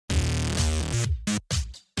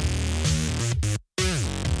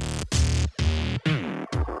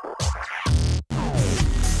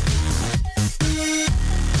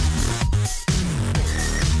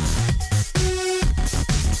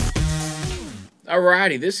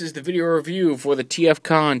Alrighty, this is the video review for the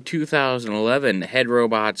TFcon 2011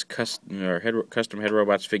 Headrobots custom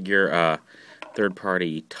Headrobots figure,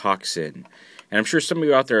 third-party TOXIN. And I'm sure some of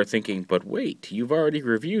you out there are thinking, but wait, you've already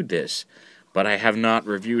reviewed this. But I have not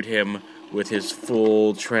reviewed him with his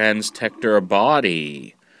full Transtector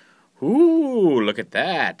body. Ooh, look at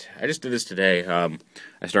that. I just did this today.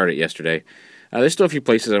 I started it yesterday. There's still a few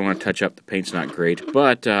places I want to touch up. The paint's not great.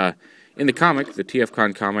 But in the comic, the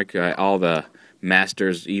TFcon comic, all the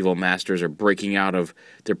evil masters are breaking out of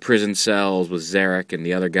their prison cells with Zarek and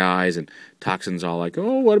the other guys, and Toxin's all like,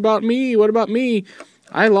 oh, what about me? What about me?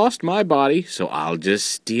 I lost my body, so I'll just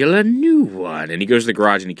steal a new one. And he goes to the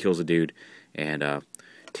garage and he kills a dude and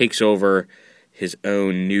takes over his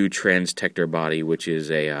own new Transtector body, which is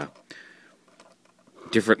a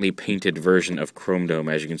differently painted version of Chrome Dome,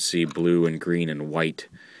 as you can see, blue and green and white,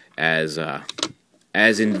 as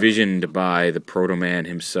envisioned by the Proto-Man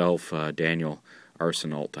himself, Daniel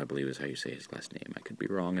Arsenault, I believe is how you say his last name. I could be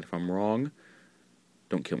wrong, and if I'm wrong,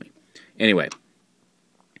 don't kill me. Anyway,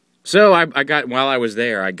 so while I was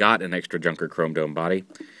there, I got an extra Junker Chrome Dome body,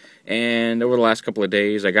 and over the last couple of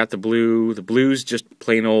days, I got the blue. The blue's just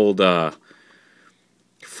plain old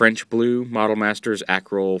French blue, Model Masters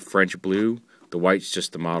Acryl French blue. The white's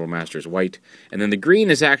just the Model Masters white, and then the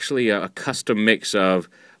green is actually a custom mix of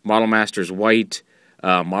Model Masters white,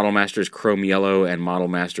 Model Masters Chrome Yellow, and Model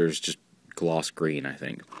Masters just gloss green, I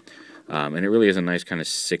think. And it really is a nice kind of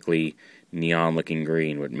sickly, neon-looking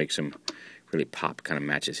green, what makes him really pop, kind of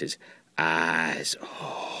matches his eyes.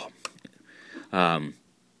 Oh.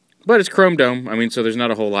 But it's Chrome Dome, I mean, so there's not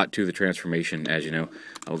a whole lot to the transformation, as you know.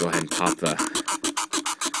 I'll go ahead and pop the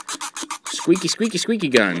squeaky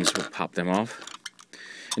guns. We'll pop them off.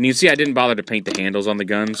 And you can see I didn't bother to paint the handles on the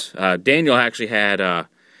guns. Daniel actually had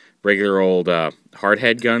regular old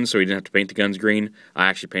hardhead guns, so he didn't have to paint the guns green. I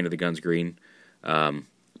actually painted the guns green, but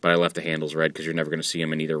I left the handles red because you're never going to see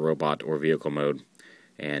them in either robot or vehicle mode,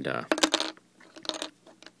 and it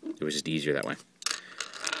was just easier that way.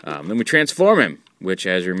 Then we transform him, which,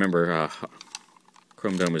 as you remember,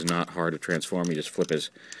 Chrome Dome is not hard to transform. You just flip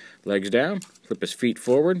his legs down, flip his feet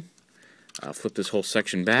forward, flip this whole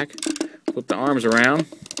section back, flip the arms around,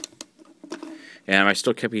 and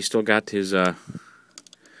he still got his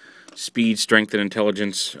speed, strength, and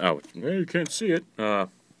intelligence. Oh, you can't see it.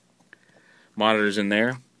 Monitors in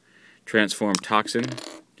there. Transform Toxin.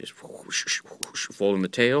 Just fold in the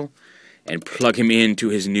tail and plug him into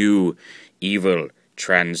his new evil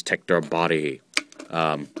Transtector body.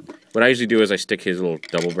 What I usually do is I stick his little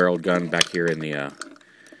double-barreled gun back here in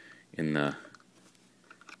the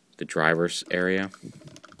driver's area.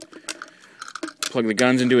 Plug the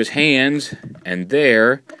guns into his hands, and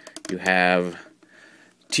there you have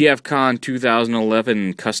TFcon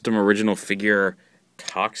 2011 custom original figure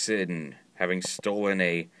TOXIN, having stolen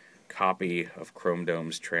a copy of Chrome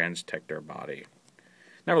Dome's Transtector body.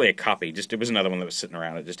 Not really a copy, just it was another one that was sitting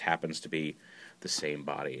around. It just happens to be the same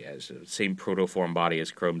body, same protoform body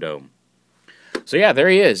as Chrome Dome. So yeah, there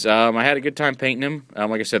he is. I had a good time painting him.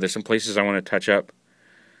 Like I said, there's some places I want to touch up,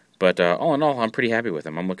 but all in all, I'm pretty happy with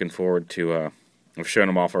him. I'm looking forward to. I've shown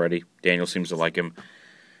him off already. Daniel seems to like him.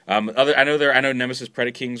 I know Nemesis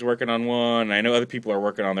Predaking's working on one. I know other people are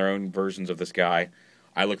working on their own versions of this guy.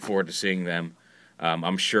 I look forward to seeing them.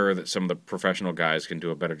 I'm sure that some of the professional guys can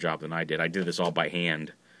do a better job than I did. I did this all by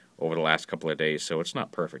hand over the last couple of days, so it's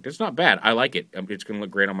not perfect. It's not bad. I like it. It's going to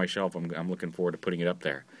look great on my shelf. I'm looking forward to putting it up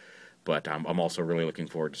there. But I'm also really looking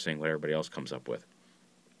forward to seeing what everybody else comes up with.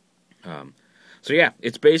 So yeah,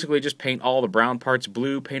 it's basically just paint all the brown parts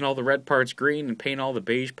blue, paint all the red parts green, and paint all the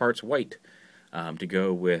beige parts white. To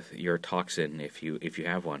go with your TOXIN if you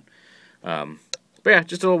have one. But yeah,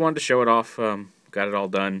 just a little wanted to show it off. Got it all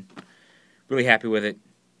done. Really happy with it.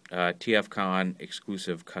 TFcon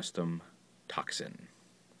exclusive custom TOXIN.